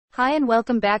Hi and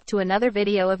welcome back to another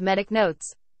video of Medic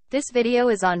Notes. This video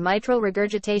is on mitral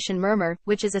regurgitation murmur,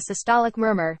 which is a systolic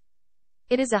murmur.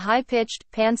 It is a high-pitched,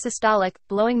 pan-systolic,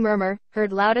 blowing murmur,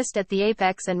 heard loudest at the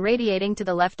apex and radiating to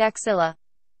the left axilla.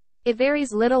 It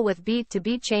varies little with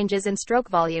beat-to-beat changes in stroke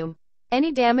volume.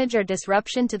 Any damage or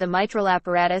disruption to the mitral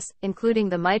apparatus, including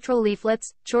the mitral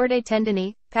leaflets, chordae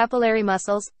tendineae, papillary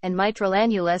muscles, and mitral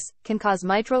annulus, can cause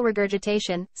mitral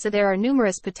regurgitation, so there are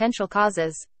numerous potential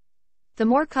causes. The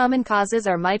more common causes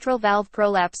are mitral valve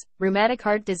prolapse, rheumatic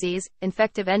heart disease,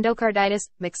 infective endocarditis,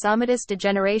 myxomatous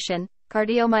degeneration,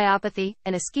 cardiomyopathy,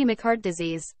 and ischemic heart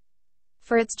disease.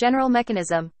 For its general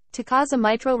mechanism, to cause a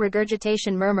mitral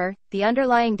regurgitation murmur, the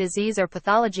underlying disease or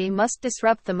pathology must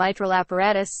disrupt the mitral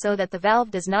apparatus so that the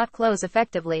valve does not close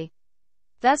effectively.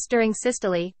 Thus, during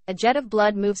systole, a jet of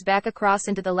blood moves back across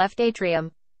into the left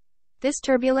atrium. This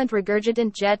turbulent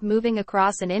regurgitant jet moving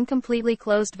across an incompletely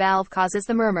closed valve causes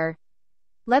the murmur.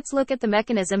 Let's look at the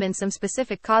mechanism in some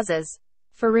specific causes.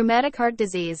 For rheumatic heart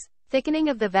disease, thickening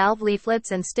of the valve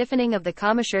leaflets and stiffening of the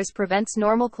commissures prevents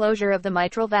normal closure of the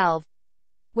mitral valve.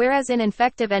 Whereas in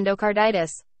infective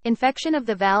endocarditis, infection of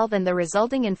the valve and the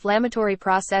resulting inflammatory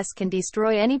process can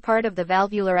destroy any part of the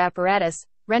valvular apparatus,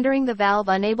 rendering the valve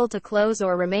unable to close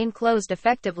or remain closed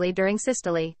effectively during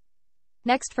systole.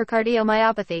 Next, for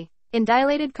cardiomyopathy. In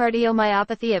dilated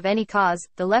cardiomyopathy of any cause,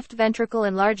 the left ventricle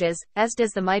enlarges, as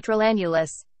does the mitral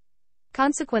annulus.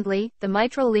 Consequently, the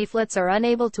mitral leaflets are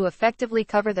unable to effectively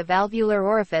cover the valvular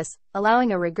orifice,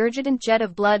 allowing a regurgitant jet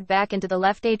of blood back into the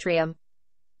left atrium.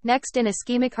 Next, in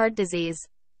ischemic heart disease.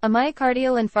 A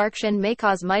myocardial infarction may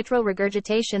cause mitral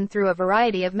regurgitation through a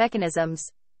variety of mechanisms,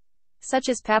 such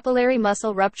as papillary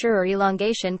muscle rupture or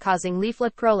elongation causing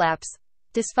leaflet prolapse,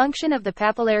 dysfunction of the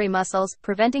papillary muscles,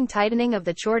 preventing tightening of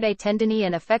the chordae tendineae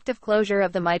and effective closure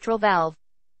of the mitral valve,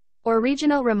 or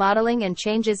regional remodeling and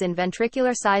changes in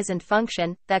ventricular size and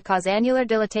function, that cause annular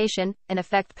dilatation, and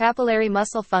affect papillary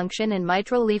muscle function and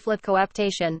mitral leaflet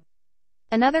coaptation.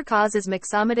 Another cause is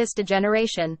myxomatous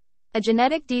degeneration. A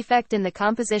genetic defect in the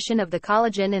composition of the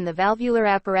collagen in the valvular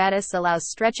apparatus allows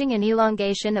stretching and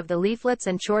elongation of the leaflets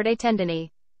and chordae tendineae.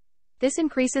 This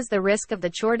increases the risk of the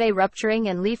chordae rupturing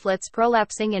and leaflets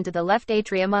prolapsing into the left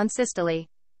atrium on systole.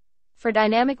 For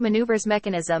dynamic maneuvers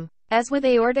mechanism, as with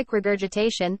aortic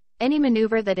regurgitation, any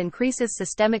maneuver that increases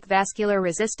systemic vascular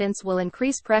resistance will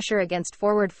increase pressure against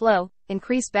forward flow,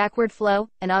 increase backward flow,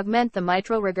 and augment the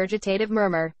mitral regurgitative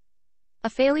murmur. A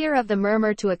failure of the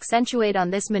murmur to accentuate on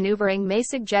this maneuvering may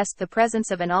suggest the presence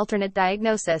of an alternate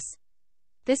diagnosis.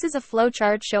 This is a flow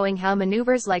chart showing how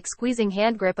maneuvers like squeezing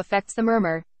hand grip affects the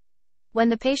murmur. When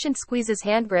the patient squeezes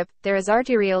hand grip, there is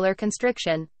arteriolar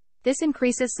constriction. This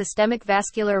increases systemic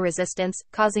vascular resistance,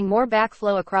 causing more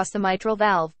backflow across the mitral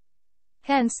valve.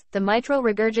 Hence, the mitral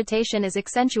regurgitation is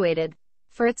accentuated.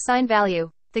 For its sign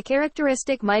value, the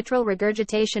characteristic mitral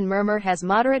regurgitation murmur has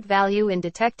moderate value in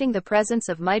detecting the presence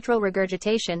of mitral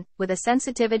regurgitation, with a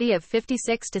sensitivity of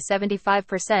 56 to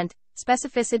 75%,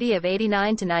 specificity of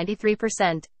 89 to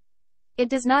 93%. It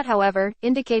does not, however,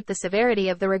 indicate the severity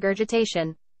of the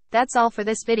regurgitation. That's all for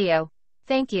this video.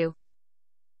 Thank you.